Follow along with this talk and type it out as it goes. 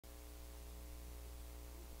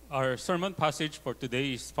Our sermon passage for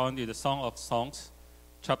today is found in the Song of Songs,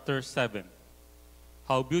 chapter 7.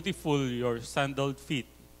 How beautiful your sandaled feet,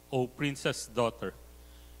 O princess daughter.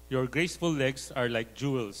 Your graceful legs are like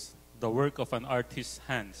jewels, the work of an artist's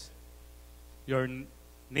hands. Your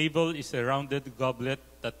navel is a rounded goblet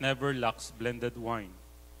that never lacks blended wine.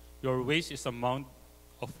 Your waist is a mound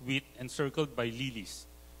of wheat encircled by lilies.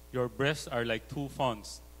 Your breasts are like two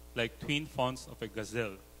fawns, like twin fawns of a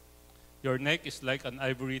gazelle. Your neck is like an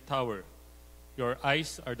ivory tower. Your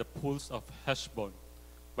eyes are the pools of Heshbon,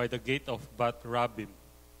 by the gate of Bat Rabbim.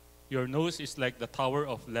 Your nose is like the tower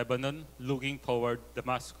of Lebanon, looking toward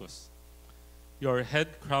Damascus. Your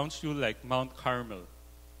head crowns you like Mount Carmel.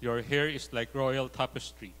 Your hair is like royal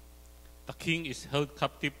tapestry. The king is held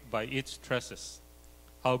captive by its tresses.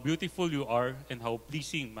 How beautiful you are, and how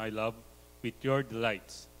pleasing, my love, with your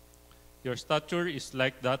delights. Your stature is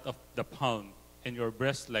like that of the palm, and your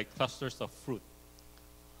breasts like clusters of fruit.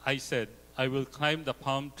 I said, I will climb the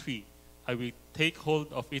palm tree. I will take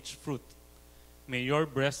hold of its fruit. May your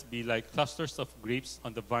breasts be like clusters of grapes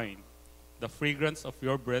on the vine, the fragrance of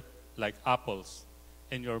your breath like apples,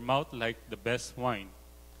 and your mouth like the best wine.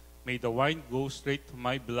 May the wine go straight to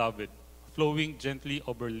my beloved, flowing gently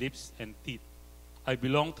over lips and teeth. I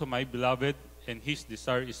belong to my beloved, and his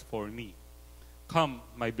desire is for me. Come,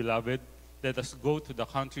 my beloved, let us go to the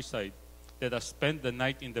countryside. Let us spend the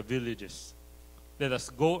night in the villages. Let us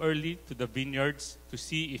go early to the vineyards to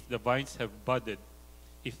see if the vines have budded,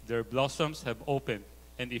 if their blossoms have opened,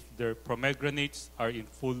 and if their pomegranates are in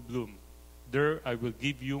full bloom. There I will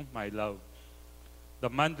give you my love. The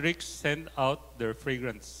mandrakes send out their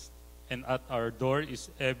fragrance, and at our door is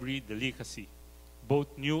every delicacy, both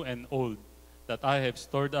new and old, that I have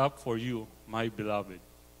stored up for you, my beloved.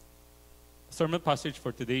 The sermon passage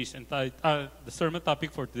for today is the sermon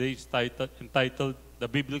topic for today is entitled "The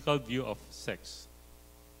Biblical View of Sex."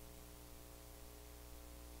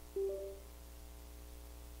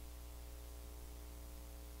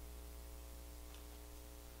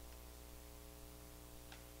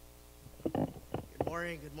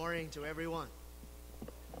 Good morning to everyone.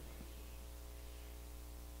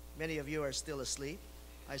 Many of you are still asleep,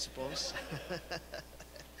 I suppose.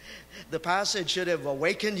 The passage should have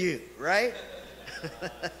awakened you, right?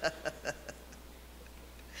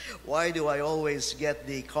 Why do I always get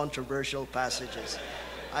the controversial passages?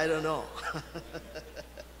 I don't know.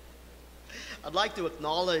 I'd like to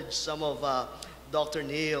acknowledge some of Dr.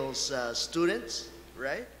 Neil's students,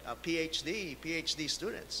 right? PhD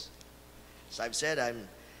students. As I've said,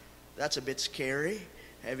 that's a bit scary,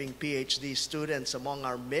 having PhD students among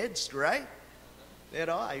our midst, right? You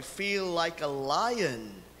know, I feel like a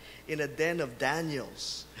lion in a den of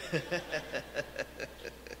Daniels.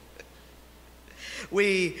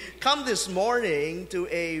 We come this morning to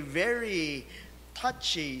a very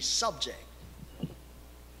touchy subject.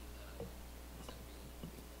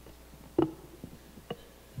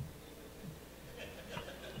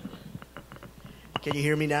 Can you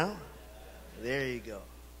hear me now? There you go.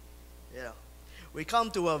 Yeah. We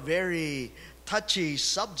come to a very touchy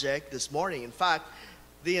subject this morning. In fact,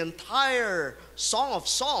 the entire Song of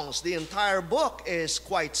Songs, the entire book is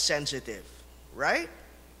quite sensitive, right?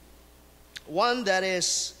 One that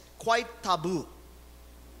is quite taboo.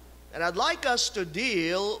 And I'd like us to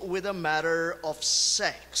deal with a matter of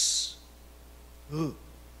sex. Ooh.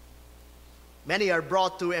 Many are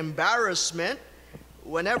brought to embarrassment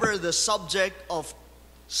whenever the subject of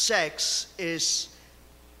sex is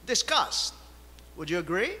discussed. Would you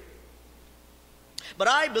agree? But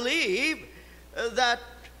I believe that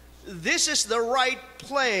this is the right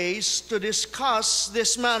place to discuss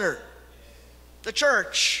this matter. The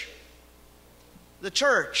church,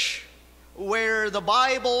 where the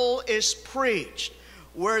Bible is preached,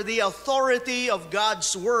 where the authority of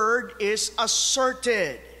God's word is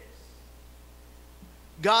asserted.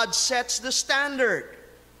 God sets the standard.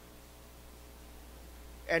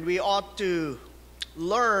 And we ought to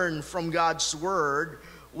learn from God's word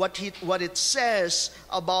what it says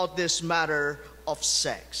about this matter of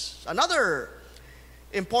sex. Another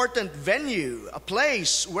important venue, a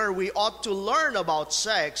place where we ought to learn about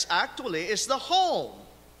sex, actually, is the home.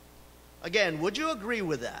 Again, would you agree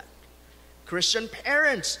with that? Christian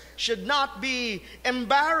parents should not be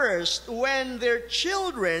embarrassed when their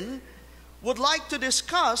children would like to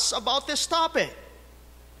discuss about this topic.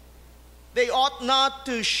 They ought not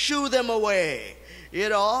to shoo them away,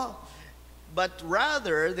 but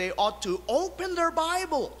rather they ought to open their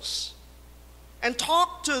Bibles and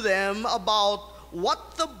talk to them about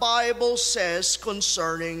what the Bible says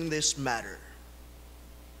concerning this matter.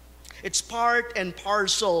 It's part and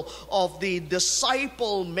parcel of the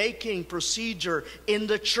disciple-making procedure in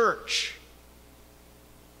the church.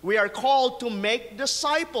 We are called to make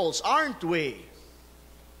disciples, aren't we?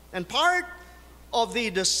 And part of the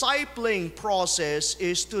discipling process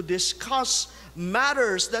is to discuss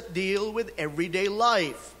matters that deal with everyday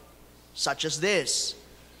life, such as this,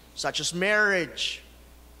 such as marriage,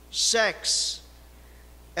 sex,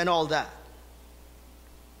 and all that.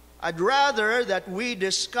 I'd rather that we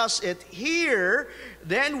discuss it here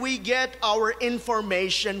than we get our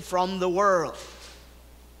information from the world.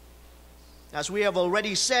 As we have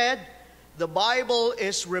already said, the Bible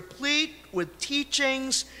is replete with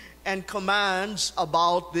teachings and commands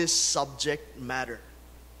about this subject matter.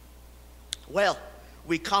 Well,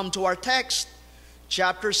 we come to our text,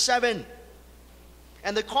 chapter 7.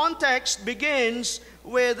 And the context begins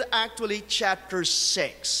with actually chapter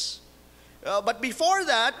 6. But before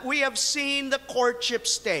that, we have seen the courtship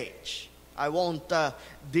stage. I won't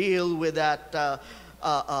deal with that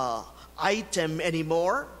item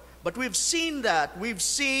anymore. But we've seen that. We've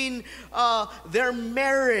seen their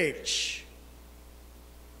marriage.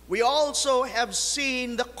 We also have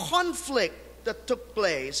seen the conflict that took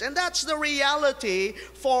place. And that's the reality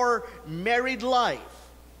for married life.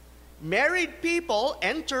 Married people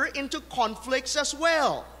enter into conflicts as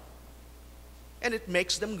well. And it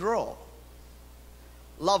makes them grow.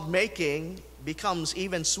 Lovemaking becomes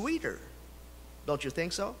even sweeter. Don't you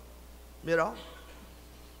think so? You know?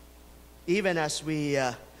 Even as we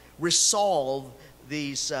resolve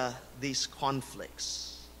these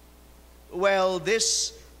conflicts. Well,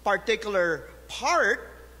 this particular part,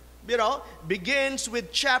 begins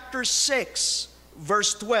with chapter 6,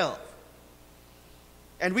 verse 12.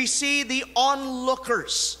 And we see the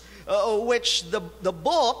onlookers, which the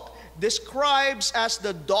book describes as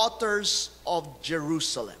the daughters of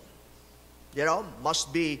Jerusalem.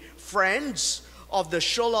 Must be friends of the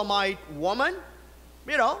Shulamite woman,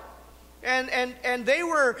 and they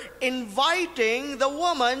were inviting the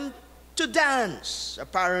woman to dance.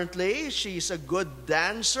 Apparently, she's a good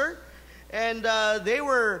dancer, and they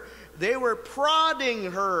were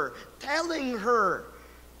prodding her, telling her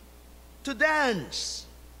to dance.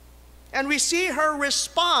 And we see her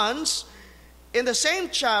response in the same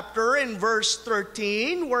chapter in verse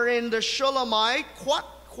 13, wherein the Shulamite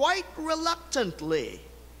quite reluctantly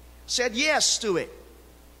said yes to it.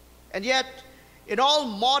 And yet, in all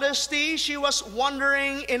modesty, she was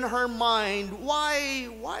wondering in her mind,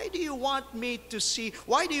 why do you want to see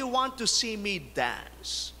me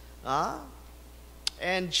dance?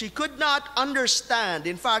 And she could not understand.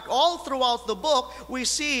 In fact, all throughout the book, we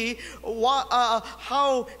see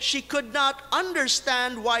how she could not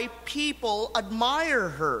understand why people admire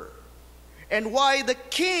her and why the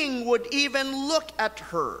king would even look at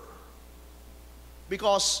her.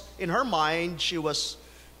 Because in her mind, she was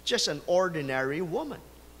just an ordinary woman.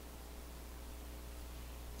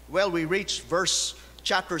 Well, we reach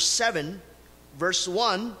chapter 7, verse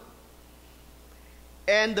 1.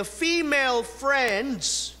 And the female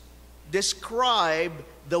friends describe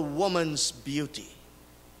the woman's beauty.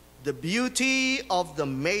 The beauty of the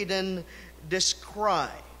maiden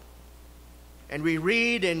described. And we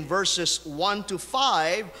read in verses 1 to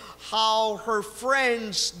 5 how her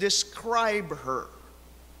friends describe her.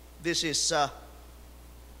 This is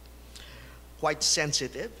quite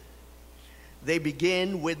sensitive. They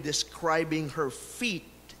begin with describing her feet,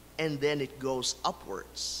 and then it goes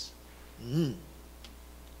upwards.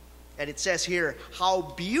 And it says here, how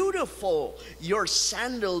beautiful your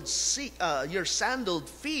sandaled feet,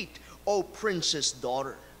 O princess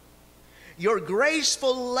daughter. Your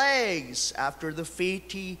graceful legs. After the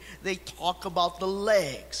feet, they talk about the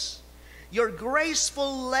legs. Your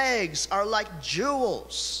graceful legs are like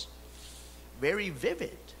jewels. Very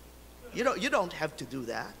vivid. You don't have to do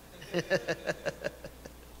that.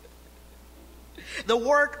 The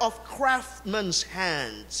work of craftsmen's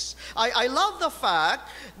hands. I love the fact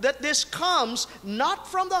that this comes not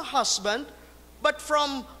from the husband, but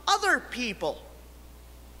from other people.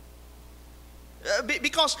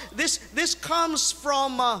 Because this comes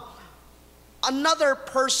from another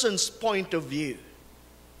person's point of view.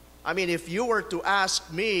 I mean, if you were to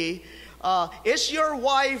ask me, is your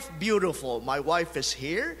wife beautiful? My wife is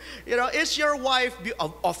here. Is your wife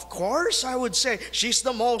of course, I would say she's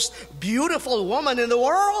the most beautiful woman in the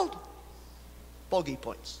world. Bogey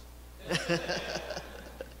points.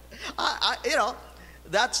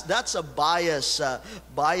 That's a bias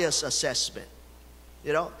assessment.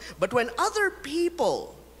 But when other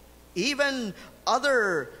people, even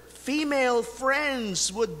other female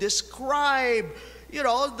friends, would describe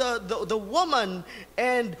the woman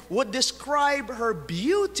and would describe her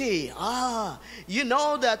beauty. You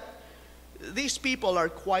know that these people are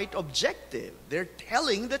quite objective. They're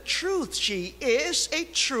telling the truth. She is a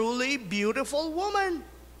truly beautiful woman.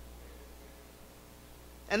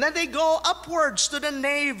 And then they go upwards to the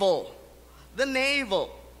navel. The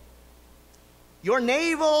navel. Your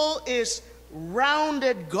navel is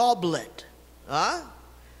rounded goblet,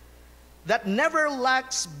 that never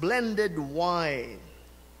lacks blended wine.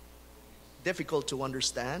 Difficult to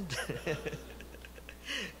understand,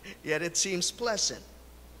 yet it seems pleasant.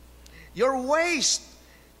 Your waist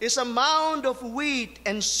is a mound of wheat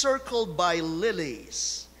encircled by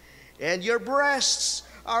lilies, and your breasts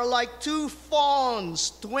are like two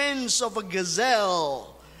fawns, twins of a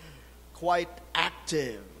gazelle, quite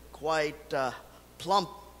active, quite plump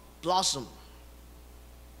blossom.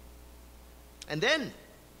 And then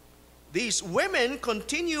these women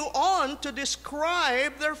continue on to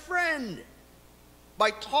describe their friend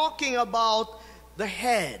by talking about the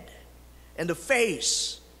head and the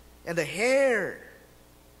face and the hair.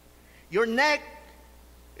 Your neck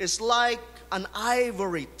is like an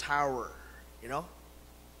ivory tower,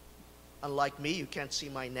 Unlike me, you can't see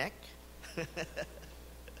my neck.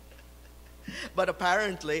 But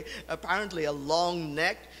apparently a long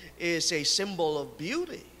neck is a symbol of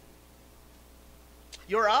beauty.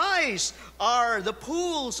 Your eyes are the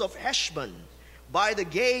pools of Heshbon by the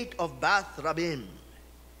gate of Bath Rabbim.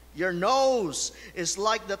 Your nose is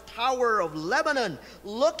like the tower of Lebanon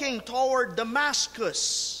looking toward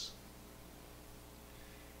Damascus.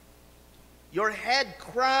 Your head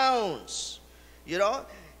crowns, you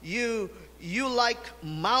like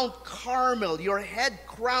Mount Carmel. Your head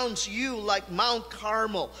crowns you like Mount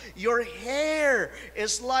Carmel. Your hair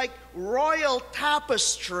is like royal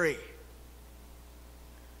tapestry.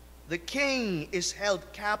 The king is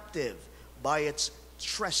held captive by its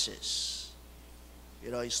tresses.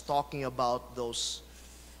 He's talking about those,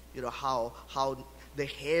 how the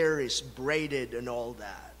hair is braided and all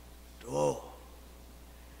that. Oh,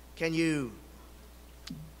 can you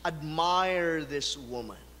admire this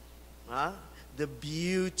woman? The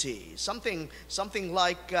beauty, something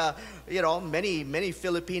like many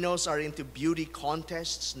Filipinos are into beauty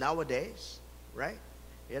contests nowadays, right?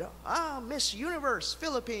 Miss Universe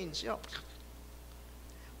Philippines.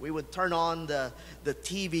 We would turn on the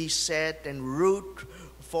TV set and root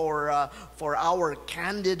for our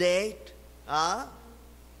candidate,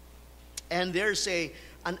 and there's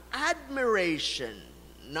an admiration,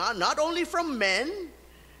 not only from men,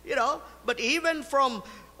 but even from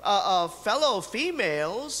fellow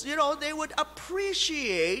females. They would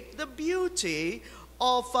appreciate the beauty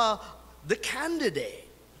of the candidate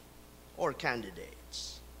or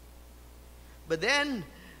candidates. But then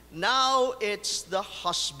now it's the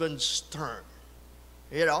husband's turn.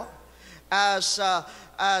 As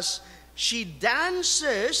she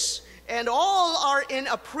dances and all are in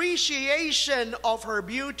appreciation of her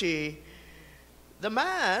beauty, the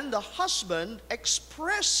man, the husband,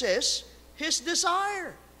 expresses his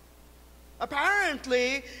desire.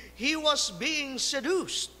 Apparently, he was being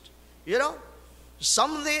seduced.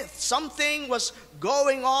 Something was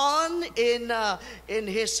going on in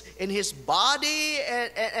his body,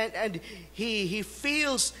 and he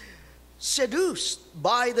feels seduced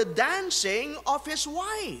by the dancing of his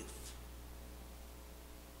wife.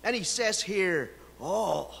 And he says here,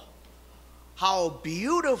 "Oh, how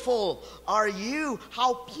beautiful are you,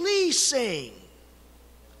 how pleasing."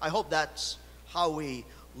 I hope that's how we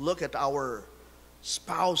look at our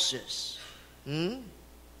spouses.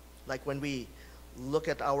 Like when we look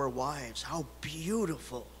at our wives, how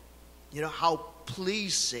beautiful, how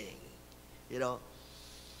pleasing,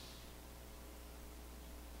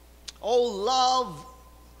 Oh, love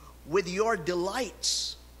with your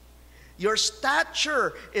delights. Your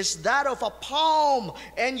stature is that of a palm,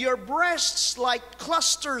 and your breasts like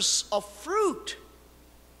clusters of fruit.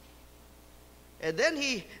 And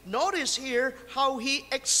then notice here how he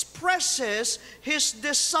expresses his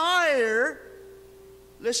desire,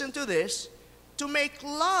 listen to this, to make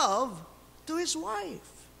love to his wife.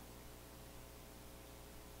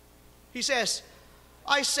 He says,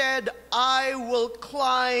 I said, I will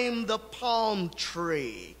climb the palm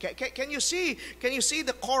tree. Can you see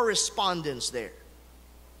the correspondence there?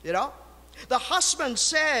 The husband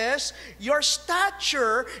says, your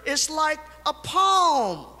stature is like a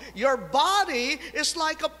palm. Your body is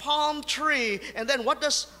like a palm tree. And then what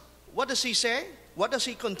does he say? What does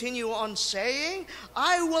he continue on saying?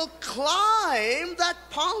 I will climb that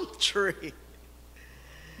palm tree.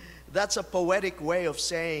 That's a poetic way of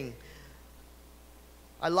saying,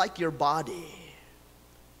 I like your body.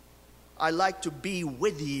 I like to be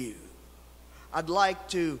with you. I'd like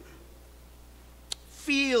to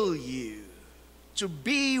feel you, to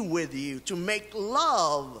be with you, to make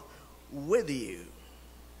love with you.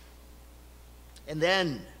 And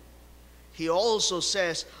then he also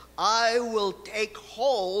says, I will take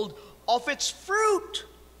hold of its fruit.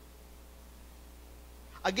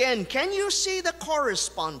 Again, can you see the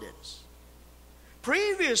correspondence?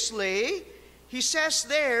 Previously, he says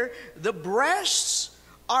there, the breasts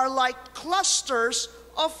are like clusters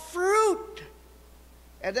of fruit.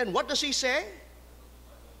 And then what does he say?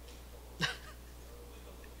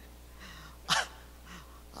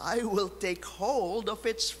 I will take hold of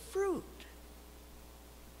its fruit.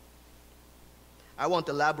 I won't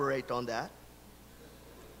elaborate on that.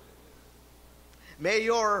 May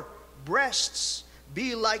your breasts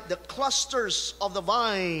be like the clusters of the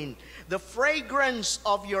vine, the fragrance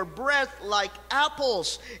of your breath like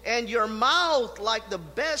apples, and your mouth like the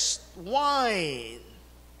best wine.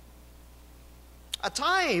 At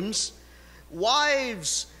times,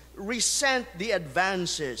 wives resent the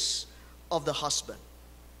advances of the husband.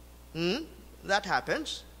 That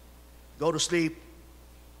happens. Go to sleep.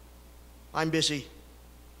 I'm busy.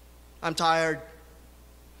 I'm tired.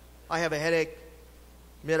 I have a headache.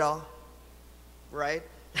 Right?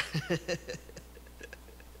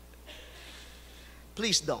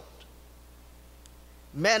 Please don't.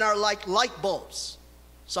 Men are like light bulbs.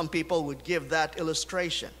 Some people would give that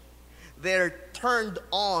illustration. They're turned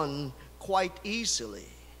on quite easily.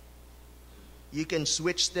 You can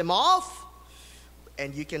switch them off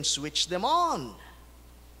and you can switch them on.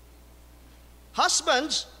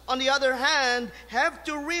 Husbands, on the other hand, have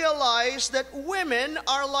to realize that women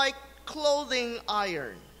are like clothing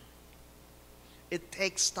iron. It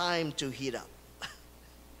takes time to heat up.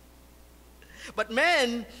 But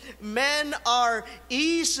men are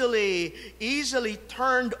easily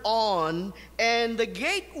turned on, and the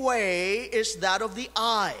gateway is that of the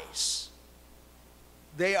eyes.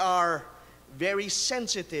 They are very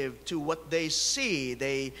sensitive to what they see.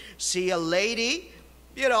 They see a lady,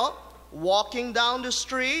 walking down the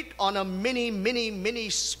street on a mini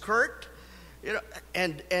skirt,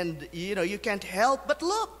 and you can't help but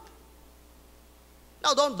look.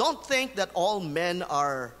 Now, don't think that all men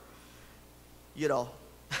are,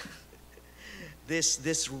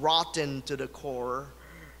 this rotten to the core.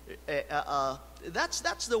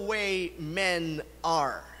 That's the way men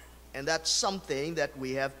are, and that's something that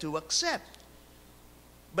we have to accept.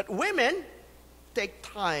 But women take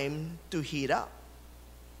time to heat up.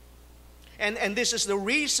 And this is the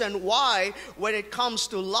reason why when it comes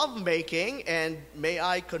to lovemaking, and may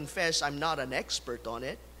I confess I'm not an expert on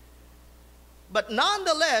it, but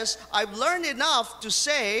nonetheless, I've learned enough to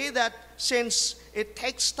say that since it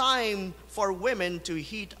takes time for women to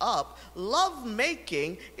heat up,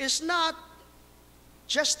 lovemaking is not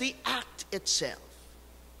just the act itself.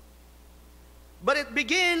 But it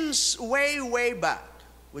begins way back.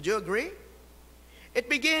 Would you agree? It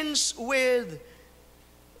begins with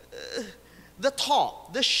the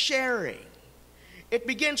talk, the sharing. It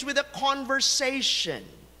begins with a conversation,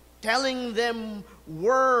 telling them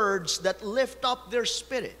words that lift up their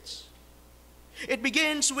spirits. It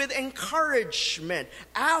begins with encouragement,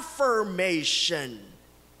 affirmation,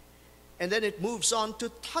 and then it moves on to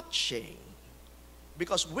touching,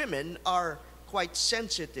 because women are quite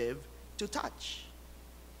sensitive to touch.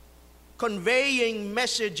 Conveying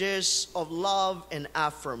messages of love and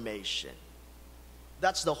affirmation.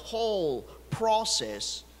 That's the whole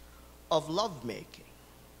process of lovemaking.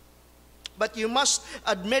 But you must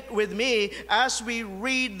admit with me, as we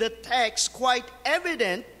read the text, quite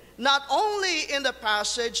evident, not only in the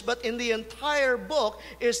passage, but in the entire book,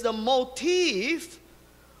 is the motif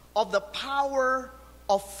of the power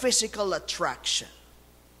of physical attraction.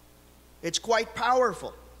 It's quite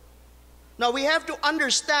powerful. Now, we have to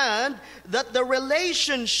understand that the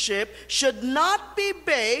relationship should not be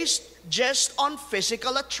based just on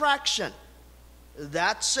physical attraction.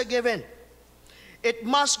 That's a given. It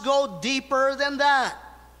must go deeper than that.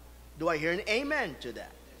 Do I hear an amen to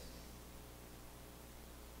that?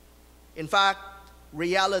 In fact,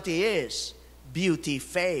 reality is beauty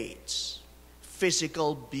fades.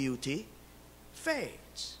 Physical beauty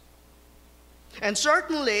fades. And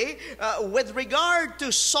certainly, with regard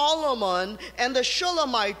to Solomon and the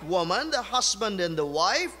Shulamite woman, the husband and the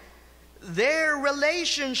wife, their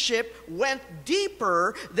relationship went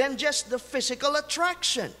deeper than just the physical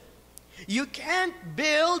attraction. You can't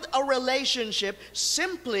build a relationship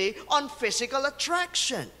simply on physical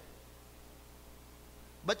attraction.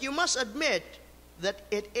 But you must admit that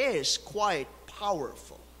it is quite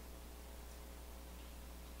powerful.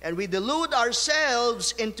 And we delude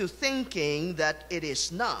ourselves into thinking that it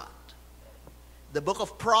is not. The book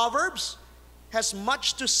of Proverbs has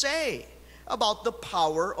much to say about the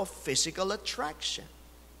power of physical attraction.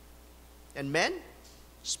 And men,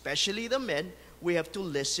 especially the men, we have to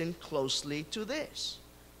listen closely to this.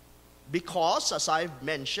 Because, as I've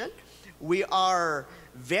mentioned, we are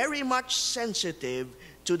very much sensitive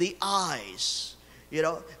to the eyes. You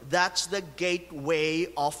know, that's the gateway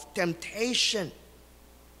of temptation.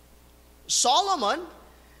 Solomon,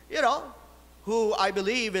 you know, who I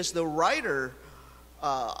believe is the writer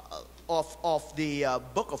of the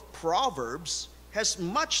book of Proverbs, has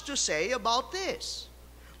much to say about this.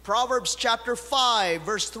 Proverbs chapter 5,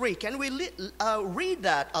 verse 3. Can we read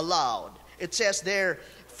that aloud? It says there,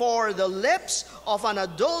 "For the lips of an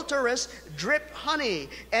adulteress drip honey,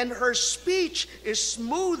 and her speech is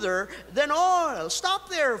smoother than oil." Stop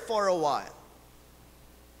there for a while.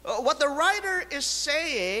 What the writer is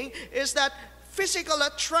saying is that physical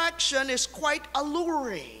attraction is quite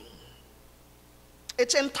alluring.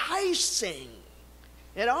 It's enticing,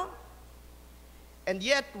 you know? And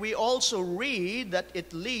yet we also read that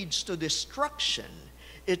it leads to destruction.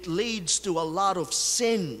 It leads to a lot of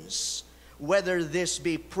sins, whether this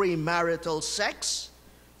be premarital sex,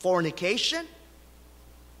 fornication,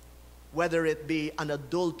 whether it be an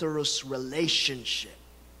adulterous relationship.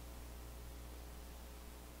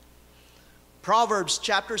 Proverbs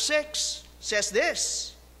chapter 6 says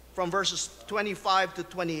this from verses 25 to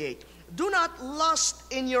 28. "Do not lust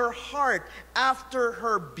in your heart after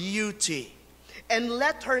her beauty, and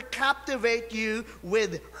let her captivate you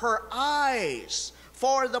with her eyes.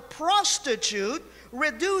 For the prostitute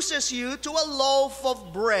reduces you to a loaf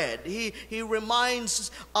of bread." He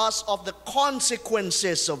reminds us of the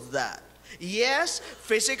consequences of that. Yes,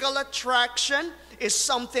 physical attraction is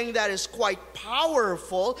something that is quite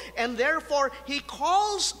powerful, and therefore he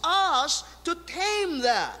calls us to tame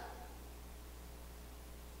that,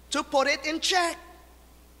 to put it in check,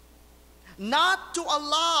 not to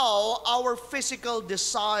allow our physical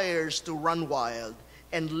desires to run wild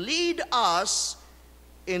and lead us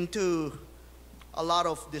into a lot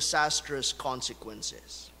of disastrous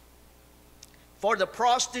consequences. For the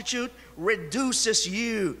prostitute reduces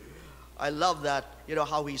you. I love that, you know,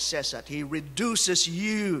 how he says that. He reduces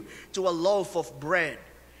you to a loaf of bread.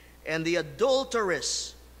 And the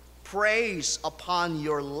adulteress preys upon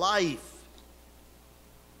your life.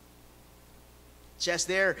 It says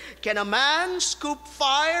there, "Can a man scoop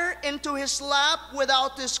fire into his lap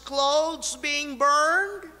without his clothes being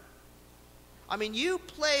burned?" I mean, you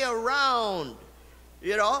play around,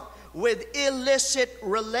 you know, with illicit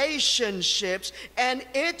relationships, and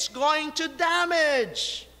it's going to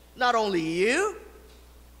damage not only you,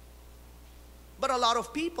 but a lot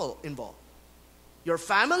of people involved. Your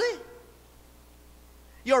family,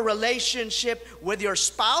 your relationship with your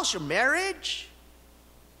spouse, your marriage.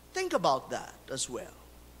 Think about that as well.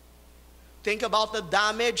 Think about the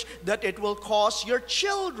damage that it will cause your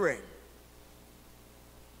children.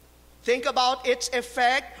 Think about its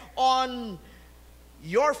effect on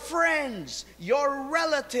your friends, your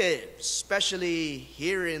relatives. Especially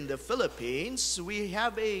here in the Philippines, we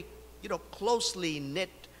have a, you know, closely knit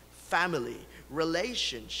family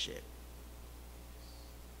relationship.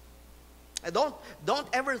 And don't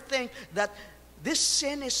ever think that this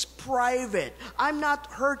sin is private. I'm not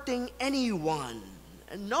hurting anyone.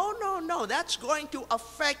 No. That's going to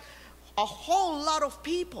affect a whole lot of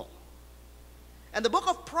people. And the book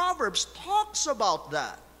of Proverbs talks about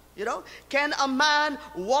that. You know, can a man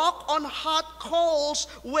walk on hot coals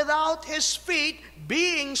without his feet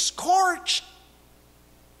being scorched?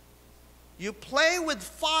 You play with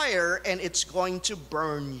fire and it's going to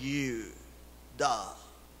burn you. Duh.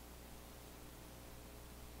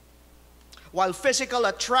 While physical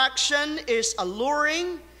attraction is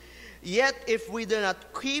alluring, yet if we do not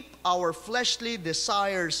keep our fleshly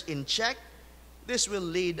desires in check, this will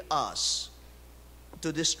lead us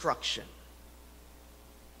to destruction.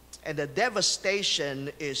 And the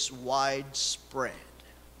devastation is widespread.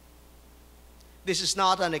 This is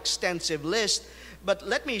not an extensive list, but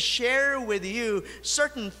let me share with you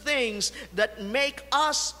certain things that make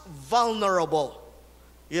us vulnerable,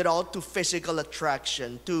 you know, to physical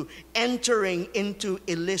attraction, to entering into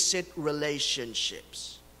illicit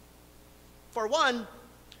relationships. For one,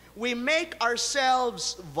 we make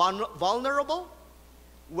ourselves vulnerable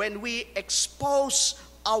when we expose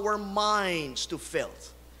our minds to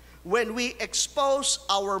filth, when we expose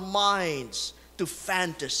our minds to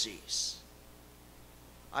fantasies.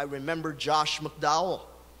 I remember Josh McDowell.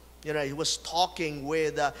 You know, he was talking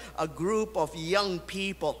with a group of young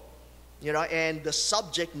people, you know, and the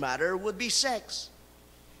subject matter would be sex.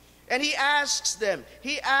 And he asks them,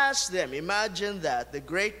 imagine that, the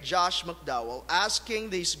great Josh McDowell asking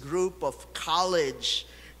this group of college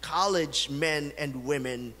men and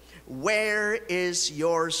women, where is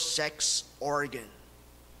your sex organ?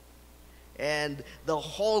 And the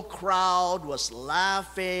whole crowd was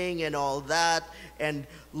laughing and all that and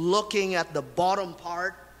looking at the bottom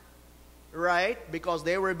part, right? Because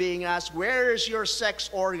they were being asked, where is your sex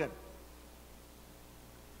organ?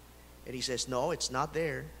 And he says, no, it's not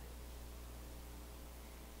there.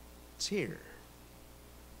 It's here.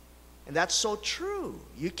 And that's so true.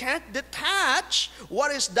 You can't detach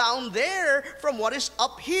what is down there from what is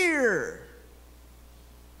up here.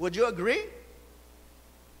 Would you agree?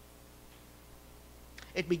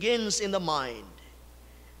 It begins in the mind.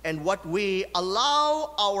 And what we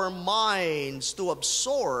allow our minds to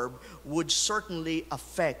absorb would certainly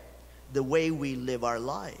affect the way we live our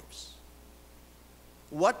lives.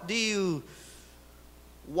 What do you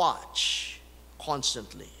watch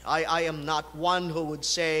constantly? I am not one who would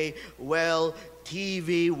say, well,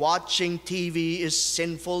 watching TV is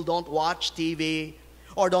sinful, don't watch TV,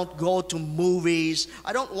 or don't go to movies.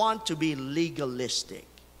 I don't want to be legalistic.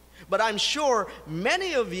 But I'm sure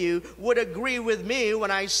many of you would agree with me when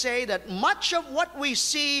I say that much of what we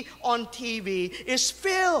see on TV is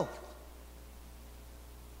filth.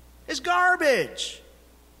 It's garbage.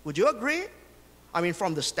 Would you agree? I mean,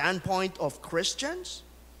 from the standpoint of Christians,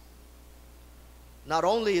 not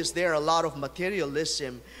only is there a lot of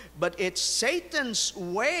materialism, but it's Satan's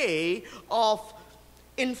way of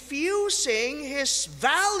infusing his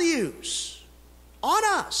values on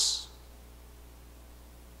us.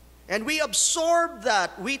 And we absorb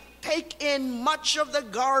that. We take in much of the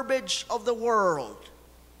garbage of the world.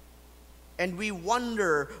 And we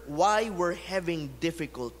wonder why we're having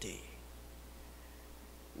difficulty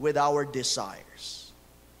with our desires.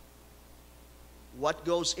 What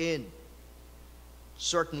goes in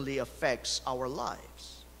certainly affects our lives.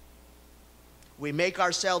 We make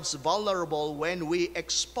ourselves vulnerable when we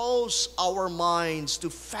expose our minds to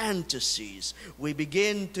fantasies. We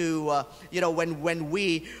begin to, when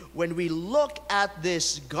we look at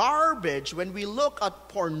this garbage, when we look at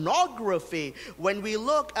pornography, when we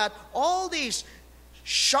look at all these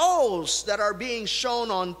shows that are being shown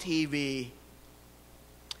on TV,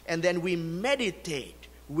 and then we meditate,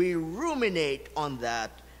 we ruminate on that,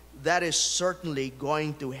 that is certainly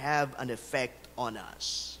going to have an effect on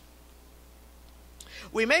us.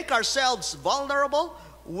 We make ourselves vulnerable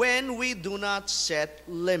when we do not set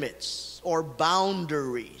limits or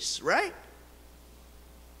boundaries, right?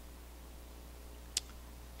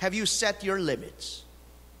 Have you set your limits?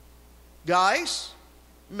 Guys,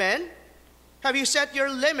 men, have you set your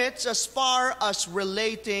limits as far as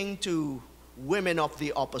relating to women of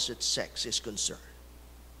the opposite sex is concerned?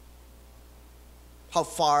 How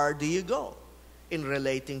far do you go in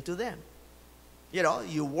relating to them? You know,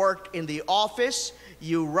 you work in the office,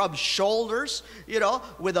 you rub shoulders,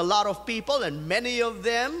 with a lot of people, and many of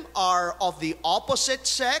them are of the opposite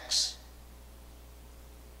sex.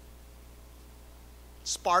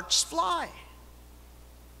 Sparks fly.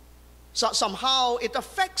 So somehow it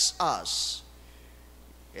affects us.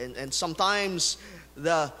 And sometimes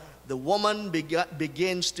the woman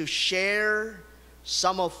begins to share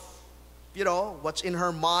some of what's in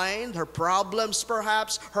her mind, her problems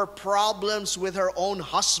perhaps, her problems with her own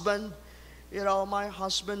husband. My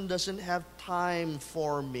husband doesn't have time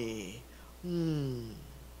for me. And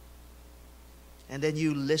then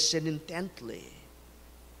you listen intently.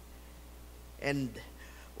 And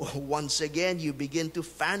once again, you begin to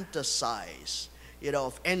fantasize,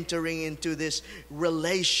 of entering into this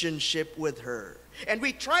relationship with her. And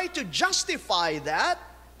we try to justify that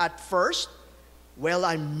at first. Well,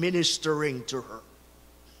 I'm ministering to her.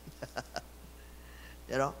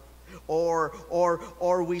 Or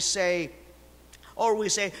we say,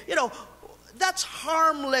 that's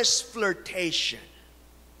harmless flirtation.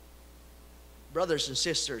 Brothers and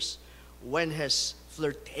sisters, when has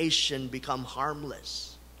flirtation become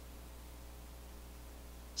harmless?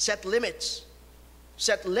 Set limits.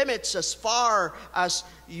 Set limits as far as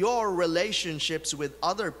your relationships with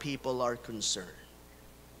other people are concerned.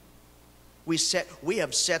 We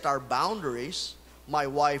have set our boundaries, my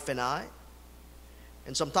wife and I.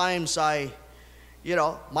 And sometimes my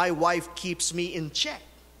wife keeps me in check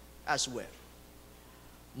as well.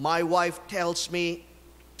 My wife tells me,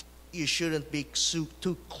 you shouldn't be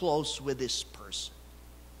too close with this person.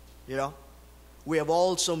 We have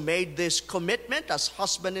also made this commitment as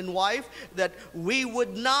husband and wife that we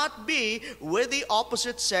would not be with the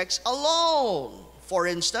opposite sex alone. For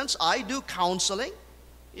instance, I do counseling.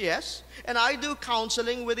 Yes, and I do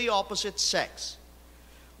counseling with the opposite sex.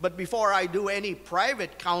 But before I do any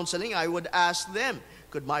private counseling, I would ask them,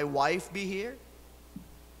 could my wife be here?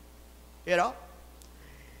 You know?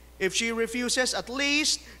 If she refuses, at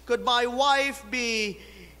least could my wife be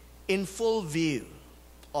in full view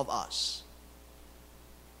of us?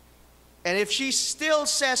 And if she still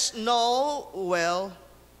says no, well,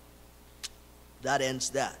 that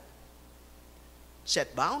ends that.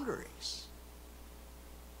 Set boundaries.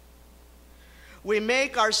 We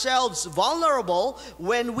make ourselves vulnerable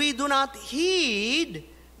when we do not heed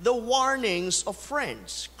the warnings of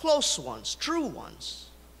friends, close ones, true ones,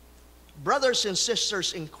 brothers and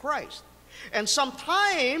sisters in Christ. And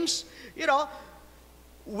sometimes,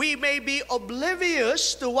 we may be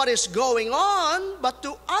oblivious to what is going on, but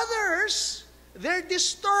to others, they're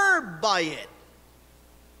disturbed by it.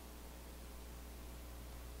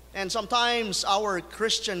 And sometimes our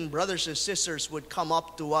Christian brothers and sisters would come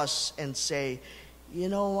up to us and say, you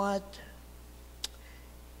know what?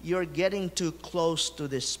 You're getting too close to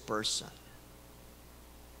this person.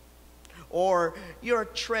 Or you're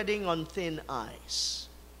treading on thin ice.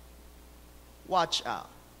 Watch out.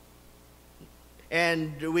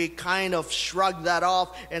 And we kind of shrug that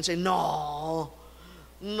off and say, no,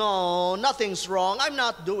 nothing's wrong. I'm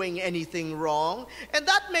not doing anything wrong. And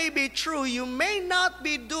that may be true. You may not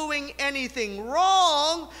be doing anything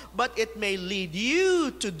wrong, but it may lead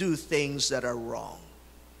you to do things that are wrong.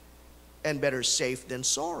 And better safe than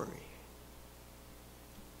sorry.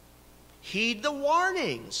 Heed the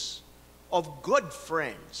warnings of good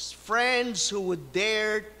friends, friends who would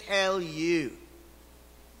dare tell you,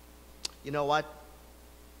 you know what?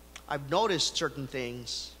 I've noticed certain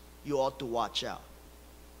things you ought to watch out.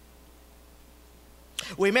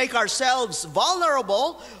 We make ourselves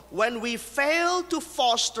vulnerable when we fail to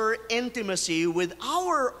foster intimacy with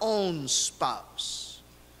our own spouse.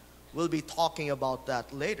 We'll be talking about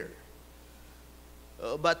that later.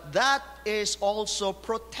 But that is also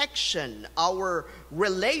protection. Our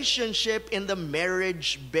relationship in the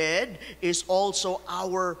marriage bed is also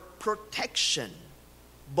our protection,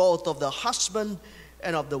 both of the husband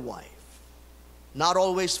and of the wife. Not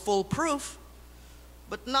always foolproof,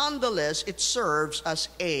 but nonetheless, it serves as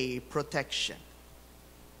a protection.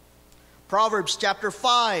 Proverbs chapter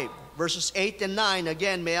 5, verses 8 and 9.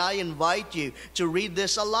 Again, may I invite you to read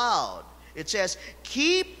this aloud. It says,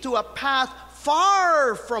 keep to a path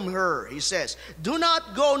far from her, he says. Do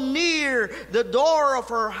not go near the door of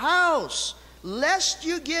her house, lest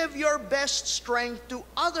you give your best strength to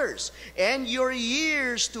others and your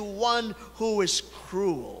years to one who is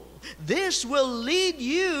cruel. This will lead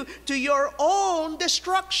you to your own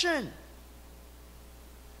destruction.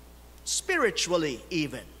 Spiritually,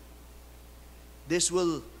 even. This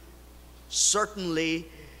will certainly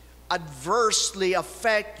adversely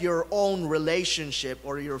affect your own relationship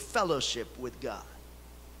or your fellowship with God.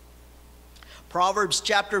 Proverbs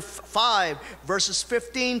chapter 5, verses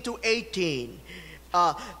 15 to 18.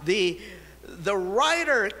 The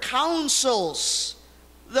writer counsels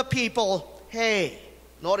the people, hey,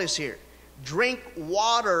 notice here, drink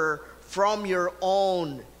water from your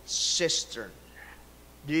own cistern.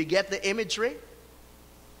 Do you get the imagery?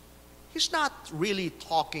 He's not really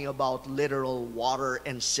talking about literal water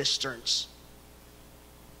and cisterns.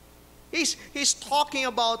 He's talking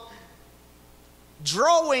about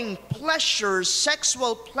drawing pleasure,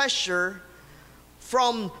 sexual pleasure,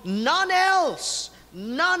 from none else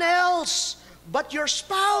but your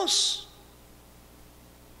spouse.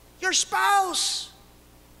 Your spouse.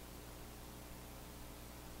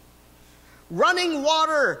 Running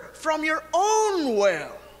water from your own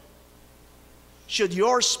well. Should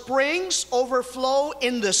your springs overflow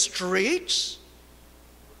in the streets?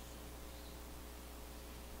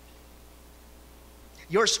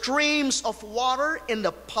 Your streams of water in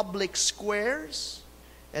the public squares?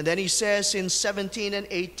 And then he says in 17 and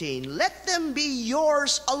 18, let them be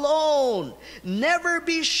yours alone. Never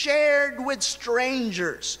be shared with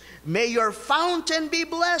strangers. May your fountain be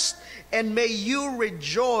blessed, and may you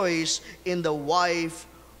rejoice in the wife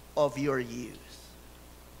of your youth.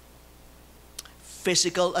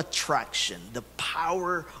 Physical attraction, the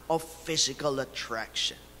power of physical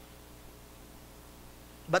attraction.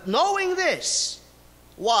 But knowing this,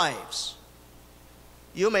 wives,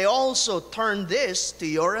 you may also turn this to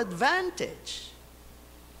your advantage.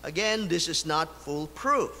 Again, this is not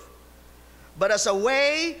foolproof. But as a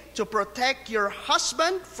way to protect your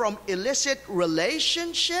husband from illicit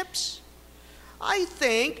relationships, I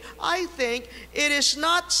think it is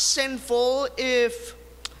not sinful if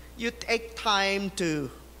you take time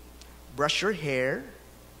to brush your hair,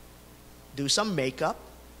 do some makeup.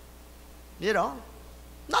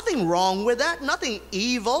 Nothing wrong with that, nothing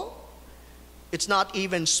evil. It's not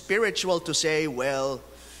even spiritual to say, well,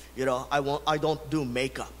 I don't do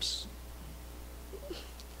makeups.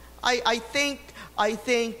 I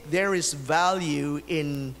think there is value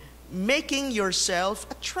in making yourself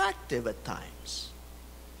attractive at times.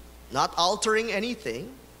 Not altering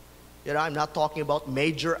anything. I'm not talking about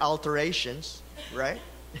major alterations, right?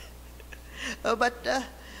 But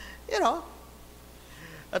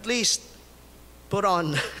at least put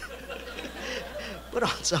on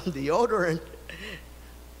some deodorant.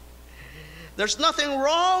 There's nothing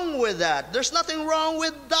wrong with that. There's nothing wrong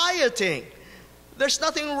with dieting. There's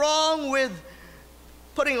nothing wrong with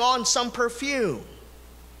putting on some perfume.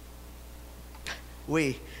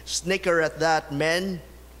 We snicker at that, men.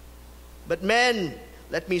 But men,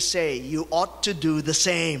 let me say, you ought to do the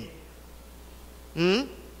same.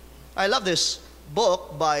 I love this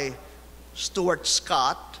book by Stuart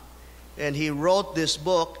Scott, and he wrote this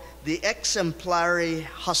book, The Exemplary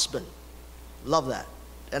Husband. Love that.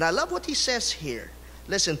 And I love what he says here.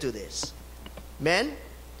 Listen to this. Men,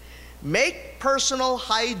 make personal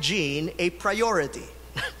hygiene a priority.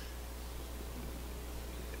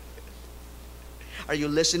 Are you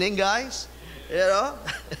listening, guys?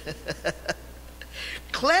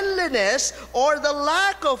 Cleanliness or the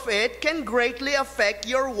lack of it can greatly affect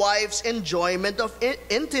your wife's enjoyment of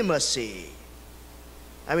intimacy.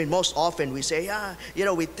 I mean, most often we say,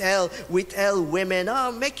 we tell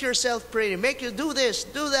women, make yourself pretty, make you do this,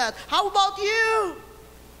 do that. How about you?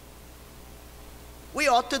 We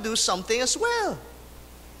ought to do something as well.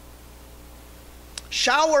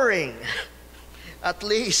 Showering, at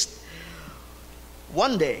least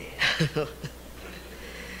one day.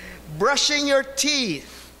 Brushing your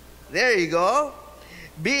teeth. There you go.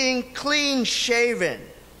 Being clean shaven.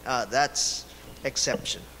 That's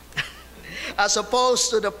exception. As opposed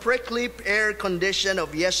to the prickly pear condition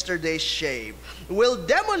of yesterday's shave, will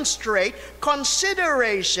demonstrate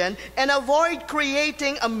consideration and avoid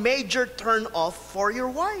creating a major turn-off for your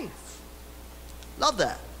wife. Love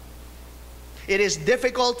that. It is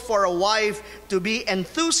difficult for a wife to be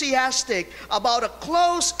enthusiastic about a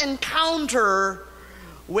close encounter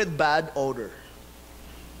with bad odor.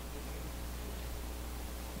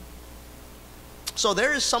 So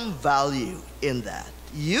there is some value in that.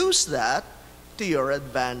 Use that to your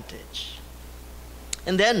advantage.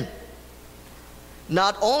 And then,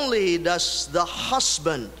 not only does the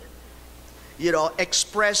husband,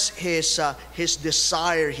 express his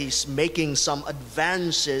desire, he's making some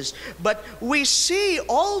advances, but we see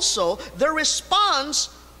also the response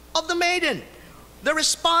of the maiden, the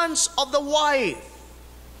response of the wife.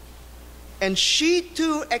 And she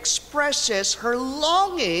too expresses her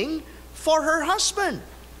longing for her husband.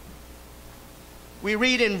 We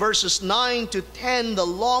read in verses 9 to 10 the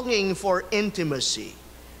longing for intimacy.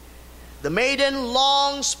 The maiden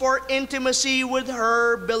longs for intimacy with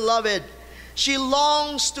her beloved. She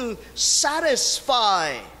longs to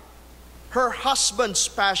satisfy her husband's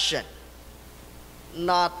passion.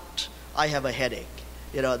 Not, I have a headache.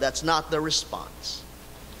 That's not the response.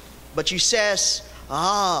 But she says,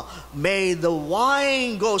 may the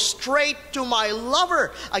wine go straight to my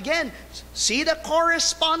lover. Again, see the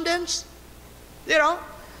correspondence? The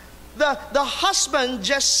husband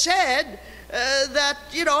just said that,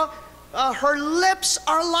 her lips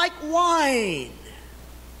are like wine.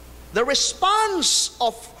 The response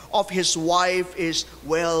of his wife is,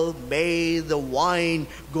 well, may the wine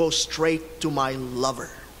go straight to my lover.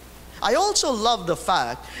 I also love the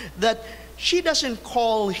fact that she doesn't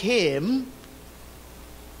call him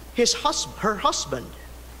her husband,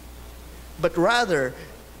 but rather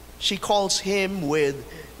she calls him with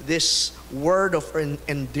this word of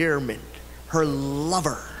endearment, her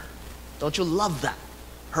lover. Don't you love that?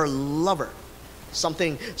 Her lover.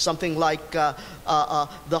 Something like the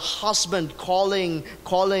husband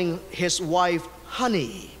calling his wife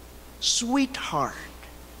honey, sweetheart,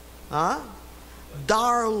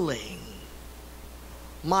 darling,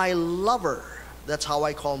 my lover. That's how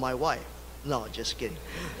I call my wife. No, just kidding.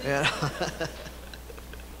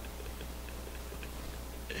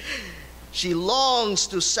 She longs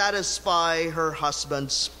to satisfy her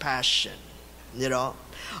husband's passion.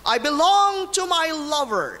 I belong to my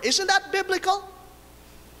lover. Isn't that biblical?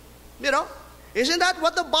 Isn't that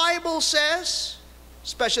what the Bible says?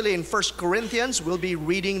 Especially in 1 Corinthians, we'll be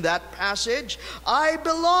reading that passage. I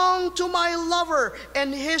belong to my lover,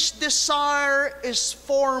 and his desire is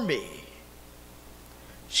for me.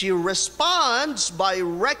 She responds by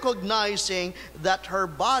recognizing that her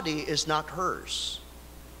body is not hers,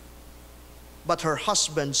 but her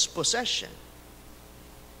husband's possession.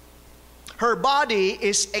 Her body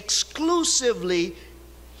is exclusively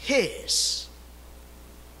his.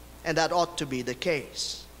 And that ought to be the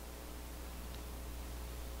case.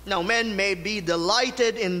 Now, men may be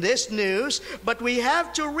delighted in this news, but we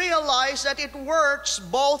have to realize that it works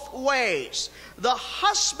both ways. The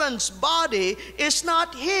husband's body is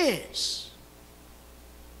not his,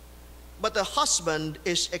 but the husband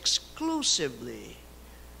is exclusively,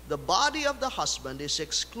 the body of the husband is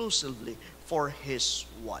exclusively for his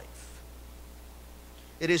wife.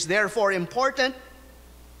 It is therefore important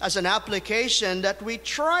as an application that we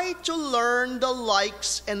try to learn the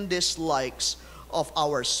likes and dislikes of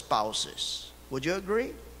our spouses. Would you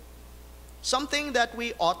agree? Something that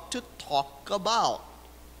we ought to talk about.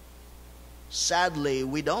 Sadly,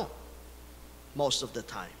 we don't most of the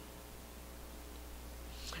time.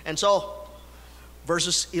 And so,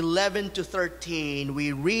 verses 11 to 13,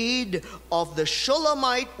 we read of the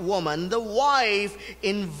Shulamite woman, the wife,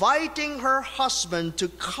 inviting her husband to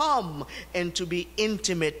come and to be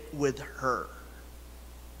intimate with her.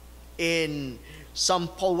 In some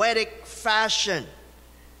poetic fashion,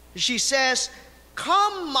 she says,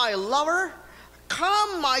 "Come, my lover,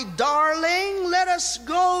 come, my darling, let us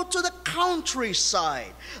go to the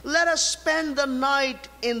countryside. Let us spend the night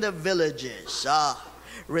in the villages."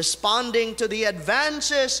 Responding to the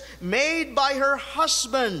advances made by her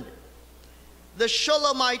husband, the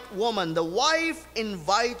Shulamite woman, the wife,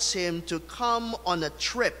 invites him to come on a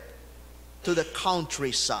trip to the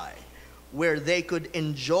countryside where they could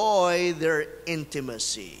enjoy their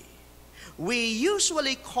intimacy. We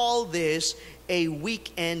usually call this a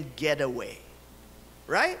weekend getaway,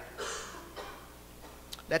 right?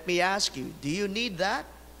 Let me ask you, do you need that?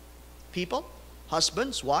 People,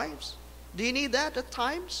 husbands, wives, do you need that at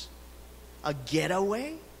times? A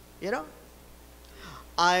getaway, you know?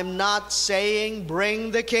 I'm not saying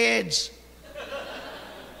bring the kids.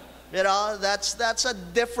 You know, that's a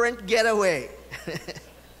different getaway.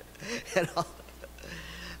 You know?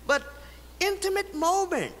 But intimate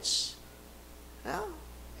moments. Yeah?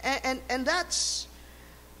 And that's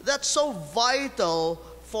so vital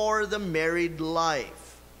for the married life.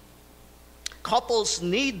 Couples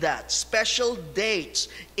need that. Special dates,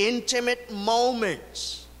 intimate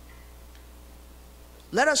moments.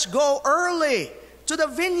 Let us go early to the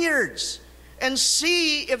vineyards and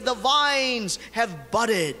see if the vines have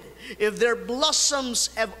budded, if their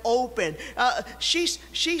blossoms have opened. She's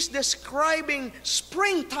describing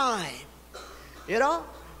springtime, you know,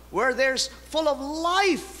 where there's full of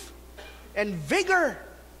life and vigor.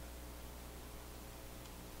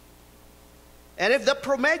 And if the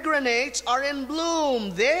pomegranates are in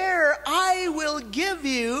bloom, there I will give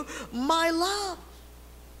you my love.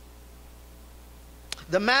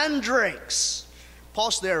 The mandrakes.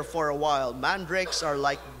 Pause there for a while. Mandrakes are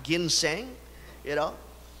like ginseng, you know.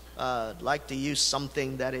 I'd like to use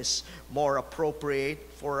something that is more appropriate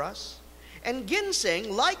for us. And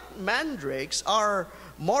ginseng, like mandrakes, are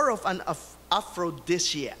more of an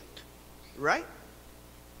aphrodisiac, right?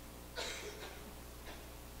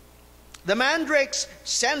 The mandrakes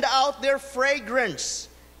send out their fragrance,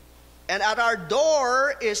 and at our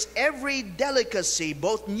door is every delicacy,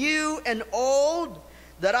 both new and old,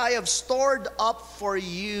 that I have stored up for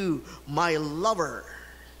you, my lover.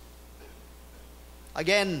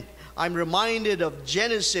 Again, I'm reminded of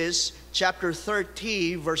Genesis chapter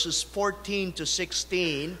 30, verses 14 to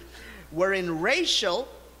 16, wherein Rachel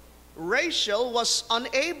was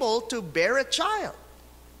unable to bear a child.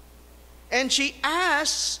 And she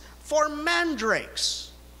asks for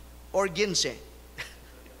mandrakes or ginseng.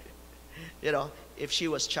 You know, if she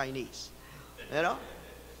was Chinese. You know?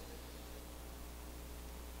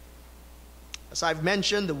 As I've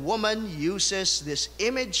mentioned, the woman uses this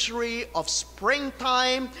imagery of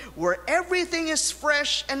springtime where everything is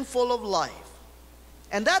fresh and full of life.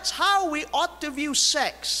 And that's how we ought to view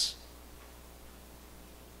sex.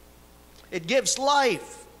 It gives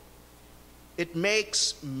life. It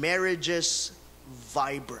makes marriages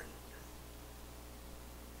vibrant.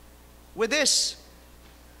 With this,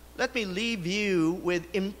 let me leave you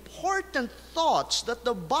with important thoughts that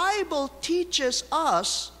the Bible teaches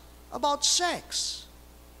us about sex.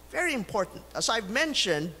 Very important. As I've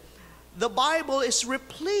mentioned, the Bible is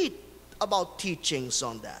replete about teachings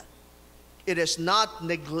on that. It is not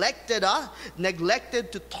neglected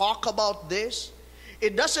to talk about this.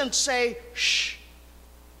 It doesn't say, shh,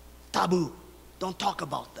 taboo, don't talk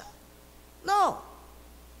about that. No.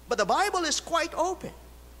 But the Bible is quite open.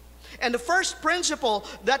 And the first principle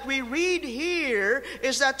that we read here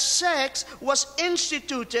is that sex was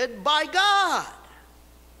instituted by God.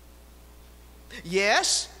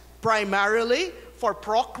 Yes, primarily for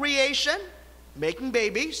procreation, making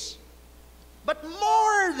babies. But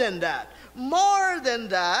more than that,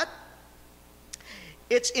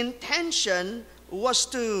 its intention was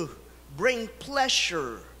to bring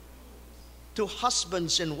pleasure to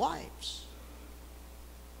husbands and wives.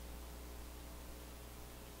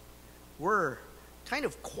 We're kind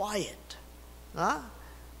of quiet. Huh?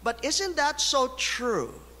 But isn't that so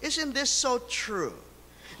true? Isn't this so true?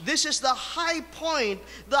 This is the high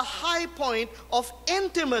point of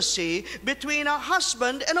intimacy between a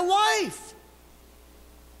husband and a wife.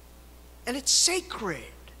 And it's sacred,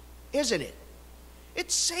 isn't it?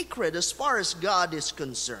 It's sacred as far as God is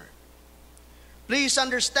concerned. Please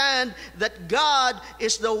understand that God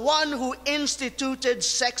is the one who instituted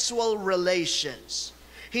sexual relations.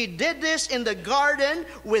 He did this in the garden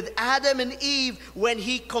with Adam and Eve when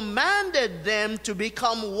He commanded them to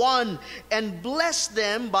become one and blessed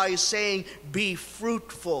them by saying, "Be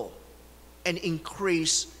fruitful and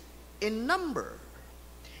increase in number."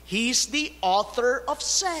 He's the author of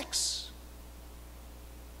sex.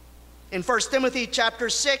 In 1 Timothy chapter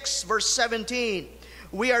 6, verse 17,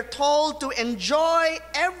 we are told to enjoy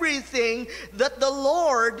everything that the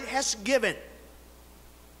Lord has given,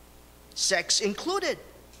 sex included.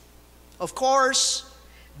 Of course,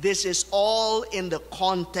 this is all in the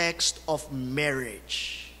context of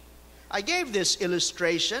marriage. I gave this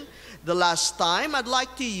illustration the last time. I'd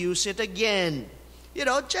like to use it again,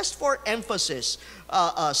 just for emphasis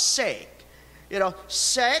sake.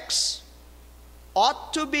 Sex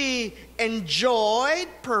ought to be enjoyed,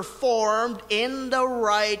 performed in the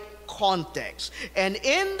right context. And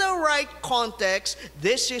in the right context,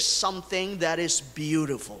 this is something that is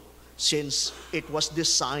beautiful, since it was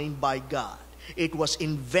designed by God. It was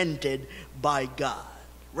invented by God,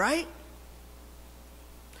 right?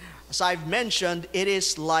 As I've mentioned, it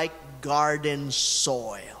is like garden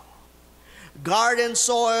soil. Garden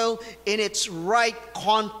soil in its right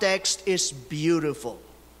context is beautiful.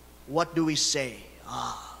 What do we say?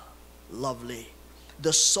 Lovely.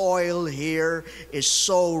 The soil here is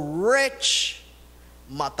so rich.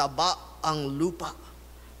 Mataba ang lupa.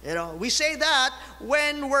 We say that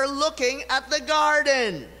when we're looking at the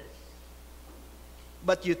garden.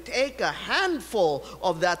 But you take a handful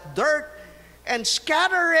of that dirt and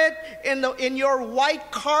scatter it in your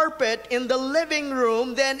white carpet in the living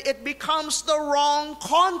room, then it becomes the wrong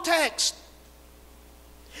context.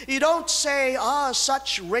 You don't say,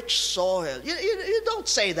 such rich soil. You don't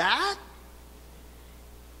say that.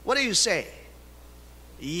 What do you say?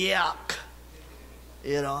 Yuck.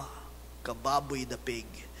 Kababoy the pig.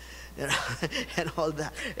 And all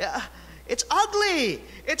that. Yeah, it's ugly.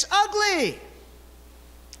 It's ugly.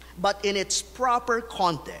 But in its proper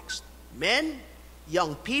context, men,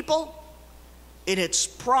 young people, in its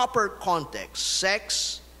proper context,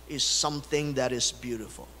 sex is something that is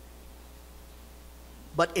beautiful.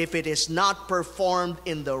 But if it is not performed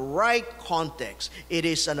in the right context, it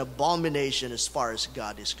is an abomination as far as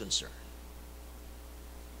God is concerned.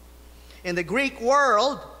 In the Greek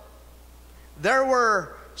world, there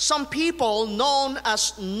were some people known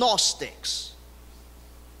as Gnostics.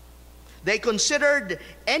 They considered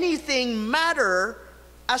anything matter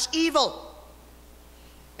as evil.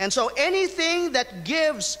 And so anything that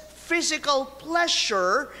gives physical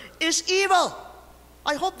pleasure is evil.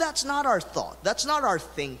 I hope that's not our thought. That's not our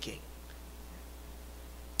thinking.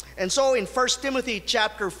 And so in 1 Timothy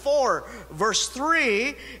chapter 4, verse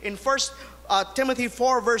 3, in 1 Timothy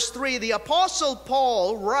 4, verse 3, the Apostle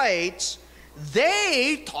Paul writes,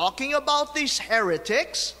 they, talking about these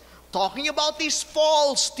heretics, talking about these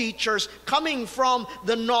false teachers coming from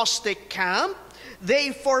the Gnostic camp,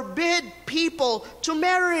 they forbid people to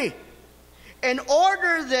marry and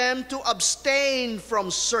order them to abstain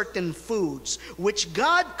from certain foods, which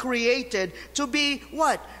God created to be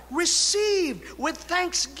what? Received with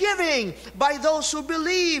thanksgiving by those who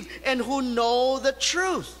believe and who know the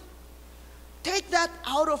truth. Take that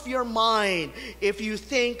out of your mind if you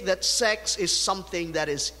think that sex is something that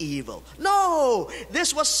is evil. No,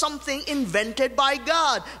 this was something invented by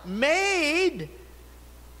God, made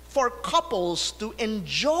for couples to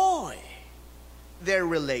enjoy their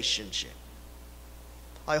relationship.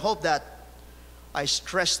 I hope that I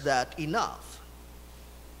stress that enough.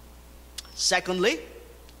 Secondly,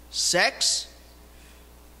 sex,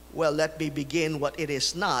 well, let me begin what it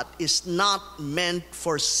is not meant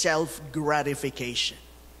for self-gratification.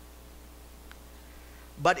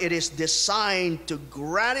 But it is designed to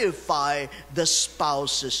gratify the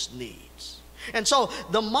spouse's needs. And so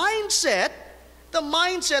the mindset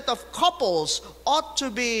of couples ought to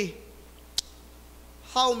be,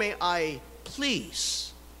 how may I please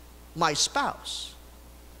my spouse?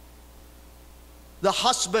 the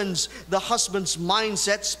husband's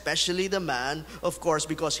mindset, especially the man, of course,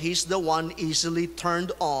 because he's the one easily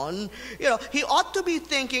turned on. He ought to be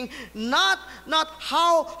thinking not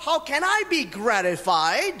how can I be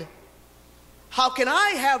gratified? How can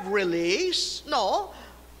I have release? No,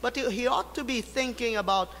 but he ought to be thinking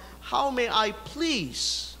about how may I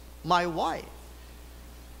please my wife?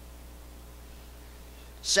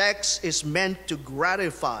 Sex is meant to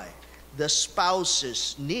gratify the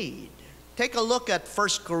spouse's need. Take a look at 1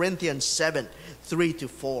 Corinthians 7,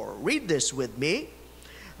 3-4. Read this with me.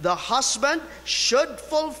 The husband should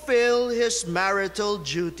fulfill his marital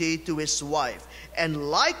duty to his wife, and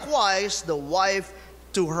likewise the wife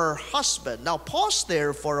to her husband. Now pause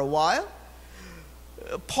there for a while.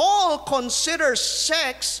 Paul considers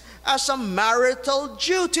sex as a marital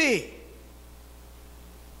duty.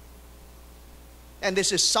 And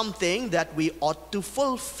this is something that we ought to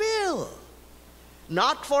fulfill.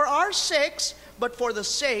 Not for our sakes, but for the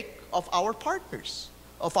sake of our partners,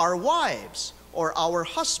 of our wives, or our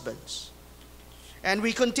husbands. And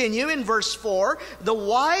we continue in verse 4. The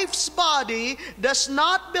wife's body does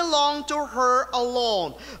not belong to her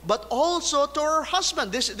alone, but also to her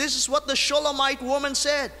husband. This is what the Shulamite woman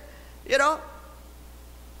said.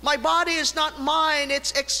 My body is not mine,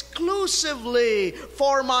 it's exclusively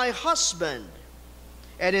for my husband.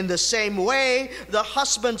 And in the same way, the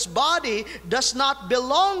husband's body does not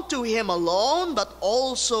belong to him alone, but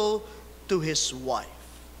also to his wife.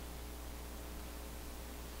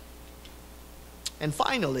 And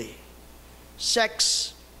finally,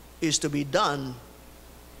 sex is to be done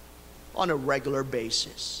on a regular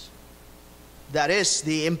basis. That is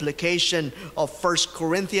the implication of 1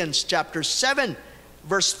 Corinthians chapter 7,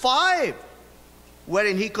 verse 5,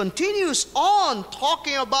 wherein he continues on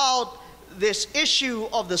talking about this issue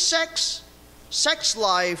of the sex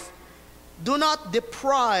life. Do not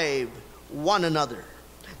deprive one another.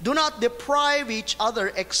 Do not deprive each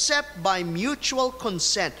other except by mutual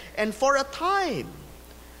consent and for a time,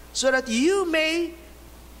 so that you may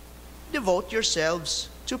devote yourselves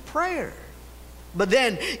to prayer. But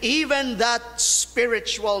then, even that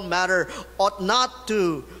spiritual matter ought not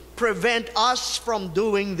to prevent us from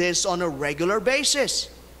doing this on a regular basis.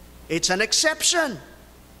 It's an exception.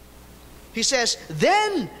 He says,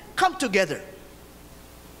 then come together.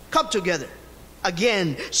 Come together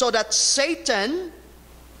again, so that Satan,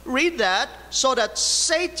 read that, so that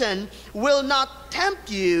Satan will not tempt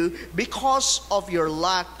you because of your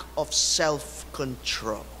lack of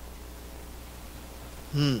self-control.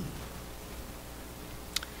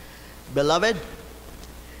 Beloved,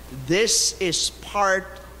 this is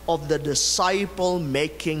part of the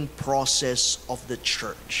disciple-making process of the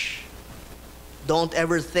church. Don't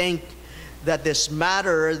ever think that this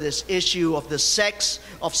matter, this issue of the sex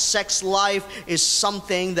life is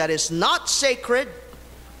something that is not sacred,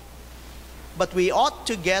 but we ought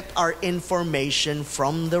to get our information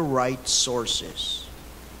from the right sources.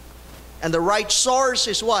 And the right source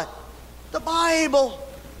is what? The Bible,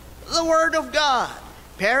 the Word of God.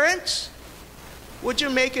 Parents, would you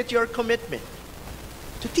make it your commitment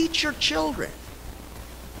to teach your children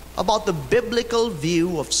about the biblical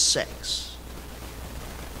view of sex?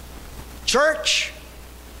 Church,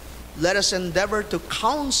 let us endeavor to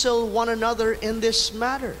counsel one another in this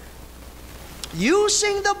matter,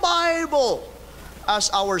 using the Bible as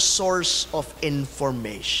our source of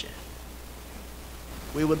information.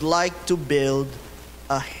 We would like to build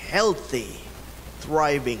a healthy,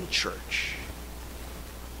 thriving church.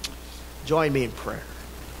 Join me in prayer.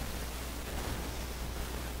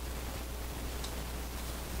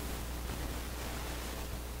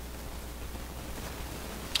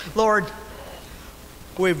 Lord,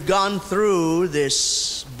 we've gone through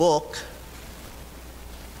this book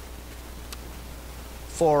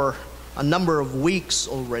for a number of weeks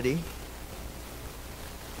already,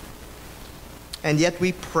 and yet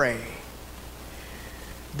we pray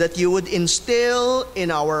that you would instill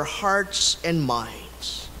in our hearts and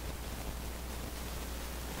minds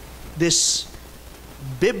this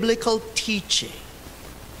biblical teaching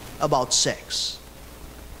about sex.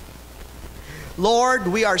 Lord,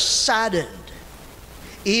 we are saddened,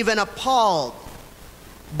 even appalled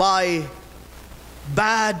by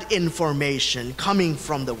bad information coming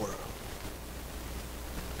from the world.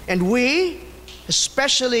 And we,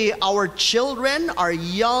 especially our children, our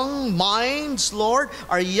young minds, Lord,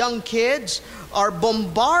 our young kids, are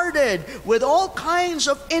bombarded with all kinds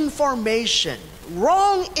of information,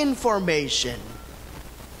 wrong information,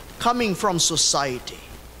 coming from society.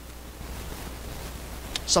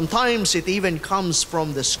 Sometimes it even comes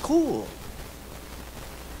from the school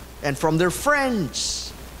and from their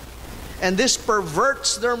friends. And this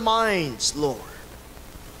perverts their minds, Lord.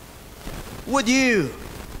 would you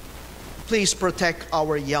please protect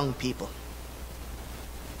our young people?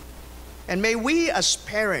 And may we as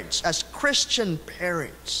parents, as Christian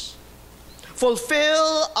parents,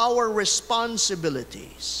 fulfill our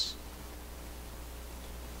responsibilities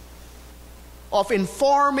of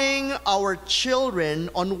informing our children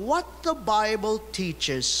on what the Bible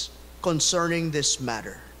teaches concerning this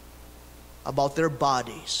matter, about their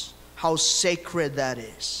bodies, how sacred that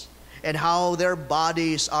is, and how their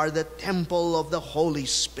bodies are the temple of the Holy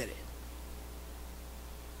Spirit.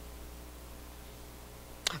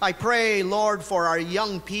 I pray, Lord, for our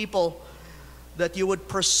young people, that you would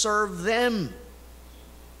preserve them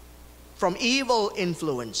from evil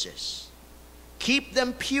influences. Keep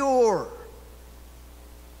them pure.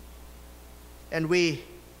 And we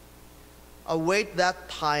await that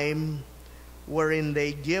time wherein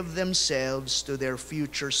they give themselves to their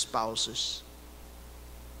future spouses,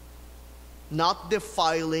 not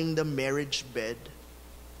defiling the marriage bed,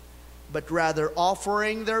 but rather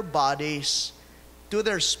offering their bodies to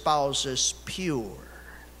their spouses pure.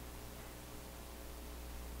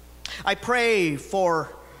 I pray for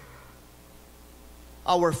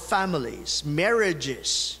our families,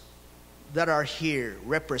 marriages that are here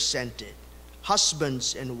represented,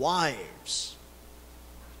 husbands and wives.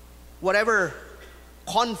 Whatever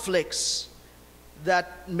conflicts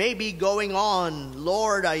that may be going on,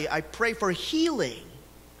 Lord, I pray for healing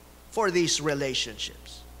for these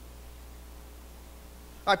relationships.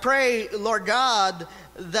 I pray, Lord God,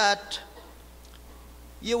 that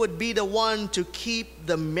you would be the one to keep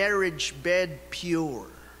the marriage bed pure.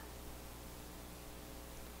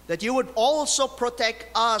 That you would also protect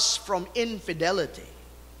us from infidelity.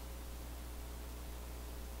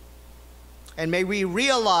 And may we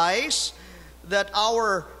realize that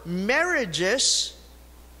our marriages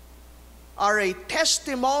are a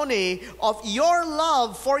testimony of your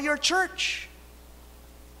love for your church.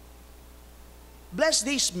 Bless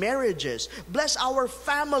these marriages. Bless our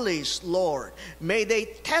families, Lord. May they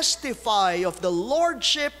testify of the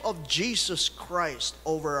lordship of Jesus Christ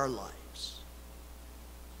over our lives.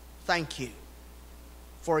 Thank you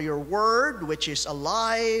for your word, which is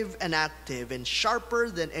alive and active and sharper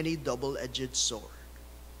than any double-edged sword.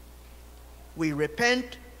 We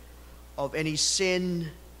repent of any sin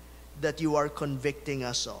that you are convicting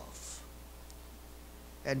us of.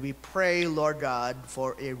 And we pray, Lord God,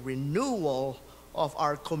 for a renewal of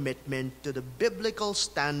our commitment to the biblical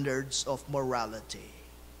standards of morality.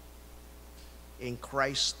 In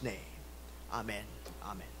Christ's name, amen.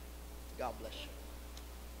 Amen. God bless you.